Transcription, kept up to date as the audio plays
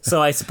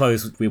So I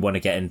suppose we want to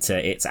get into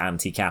its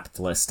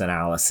anti-capitalist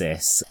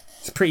analysis.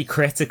 It's pretty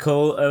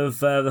critical of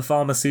the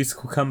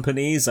pharmaceutical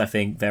companies. I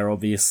think they're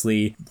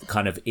obviously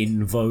kind of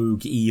in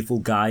vogue evil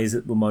guys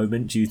at the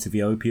moment due to the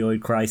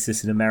opioid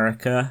crisis in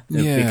America.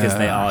 Yeah. Because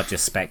they are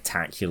just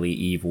spectacularly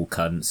evil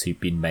cunts who've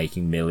been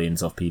making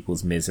millions off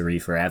people's misery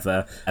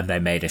forever. And they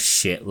made a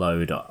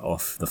shitload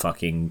off the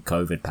fucking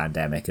COVID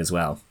pandemic as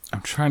well.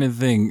 I'm trying to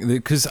think,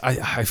 because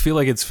I feel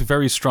like it's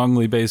very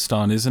strongly based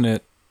on, isn't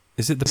it?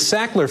 Is it the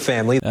Sackler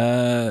family?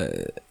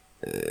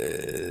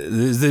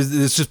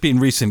 There's just been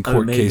recent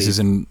court cases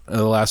in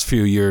the last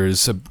few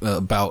years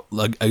about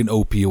like an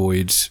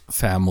opioid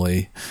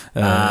family,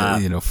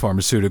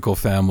 pharmaceutical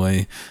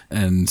family,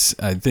 and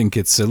I think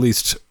it's at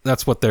least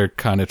that's what they're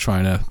kind of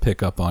trying to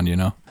pick up on,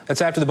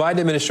 That's after the Biden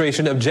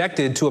administration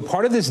objected to a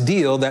part of this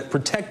deal that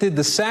protected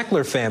the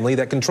Sackler family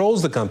that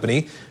controls the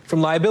company from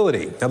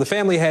liability. Now, the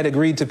family had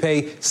agreed to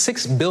pay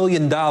 $6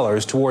 billion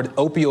toward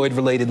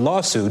opioid-related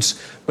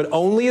lawsuits, but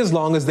only as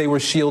long as they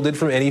were shielded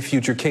from any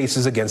future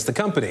cases against the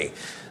company.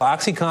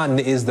 OxyContin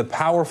is the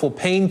powerful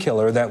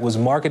painkiller that was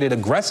marketed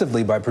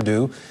aggressively by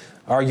Purdue,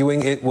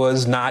 arguing it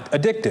was not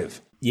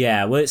addictive.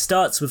 Yeah, well, it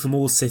starts with them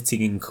all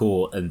sitting in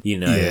court and,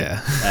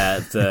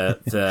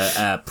 the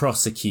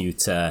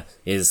prosecutor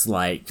is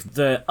like,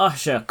 the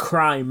Usher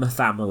crime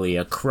family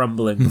are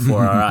crumbling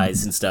before our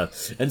eyes and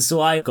stuff. And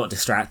so I got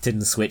distracted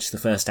and switched the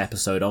first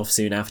episode off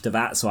soon after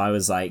that. So I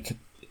was like,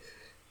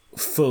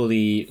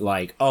 fully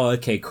like, oh,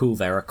 okay, cool,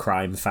 they're a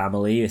crime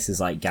family. This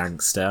is like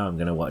gangster. I'm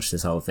going to watch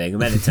this whole thing.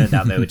 And then it turned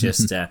out they were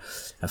just a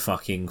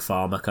fucking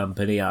pharma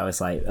company. I was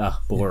like,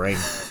 boring.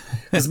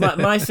 Because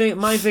my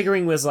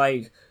figuring was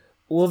like,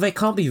 well, they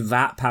can't be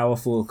that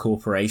powerful a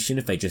corporation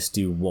if they just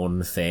do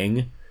one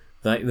thing.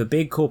 Like, the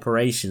big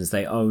corporations,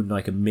 they own,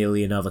 like, a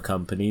million other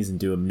companies and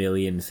do a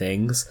million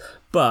things.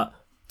 But,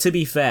 to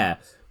be fair,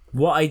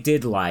 what I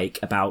did like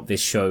about this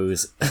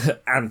show's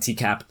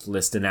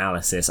anti-capitalist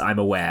analysis, I'm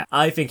aware,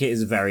 I think it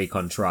is very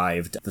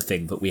contrived, the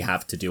thing that we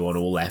have to do on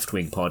all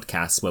left-wing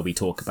podcasts where we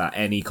talk about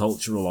any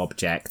cultural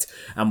object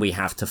and we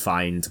have to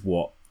find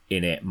what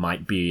in it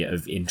might be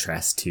of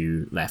interest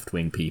to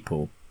left-wing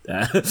people.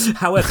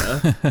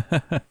 However,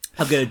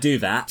 I'm going to do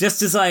that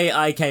just as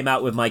I came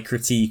out with my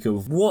critique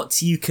of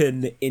what you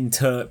can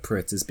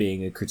interpret as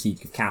being a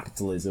critique of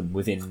capitalism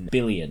within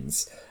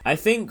billions. I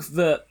think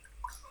that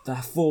The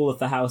Fall of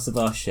the House of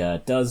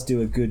Usher does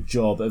do a good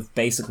job of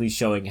basically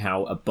showing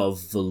how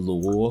above the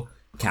law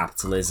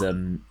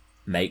capitalism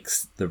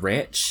makes the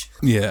rich.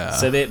 Yeah.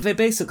 So they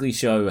basically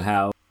show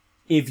how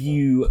if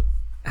you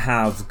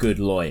have good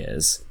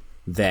lawyers,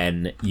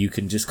 then you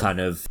can just kind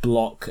of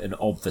block and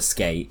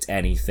obfuscate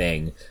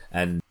anything.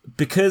 And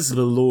because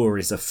the law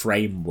is a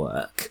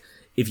framework,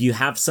 if you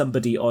have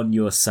somebody on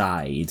your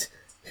side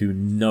who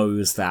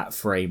knows that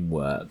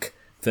framework,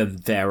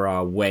 then there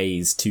are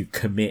ways to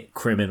commit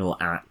criminal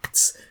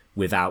acts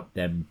without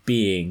them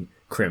being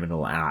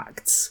criminal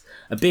acts.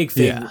 A big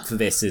thing for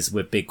this is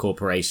with big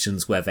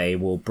corporations where they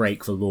will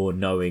break the law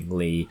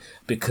knowingly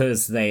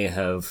because they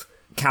have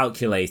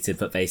calculated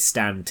that they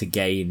stand to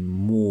gain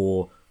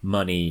more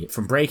money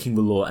from breaking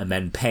the law and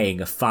then paying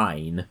a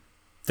fine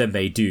than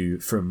they do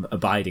from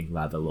abiding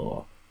by the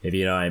law, if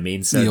you know what I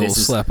mean. So the old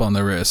slap on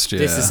the wrist, yeah.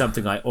 This is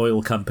something like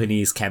oil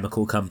companies,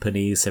 chemical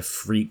companies have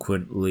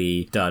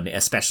frequently done,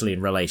 especially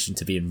in relation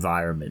to the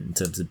environment, in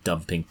terms of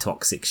dumping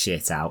toxic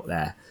shit out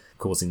there,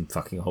 causing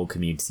fucking whole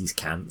communities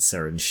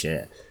cancer and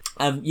shit.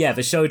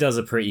 The show does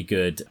a pretty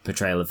good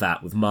portrayal of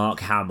that with Mark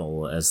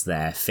Hamill as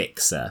their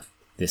fixer.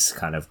 This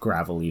kind of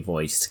gravelly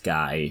voiced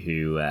guy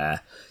who,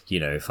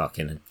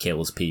 fucking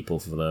kills people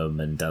for them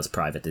and does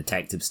private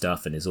detective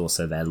stuff and is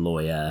also their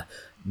lawyer,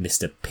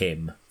 Mr.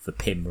 Pym, the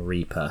Pym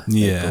Reaper,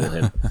 they call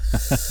him.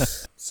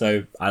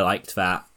 So I liked that.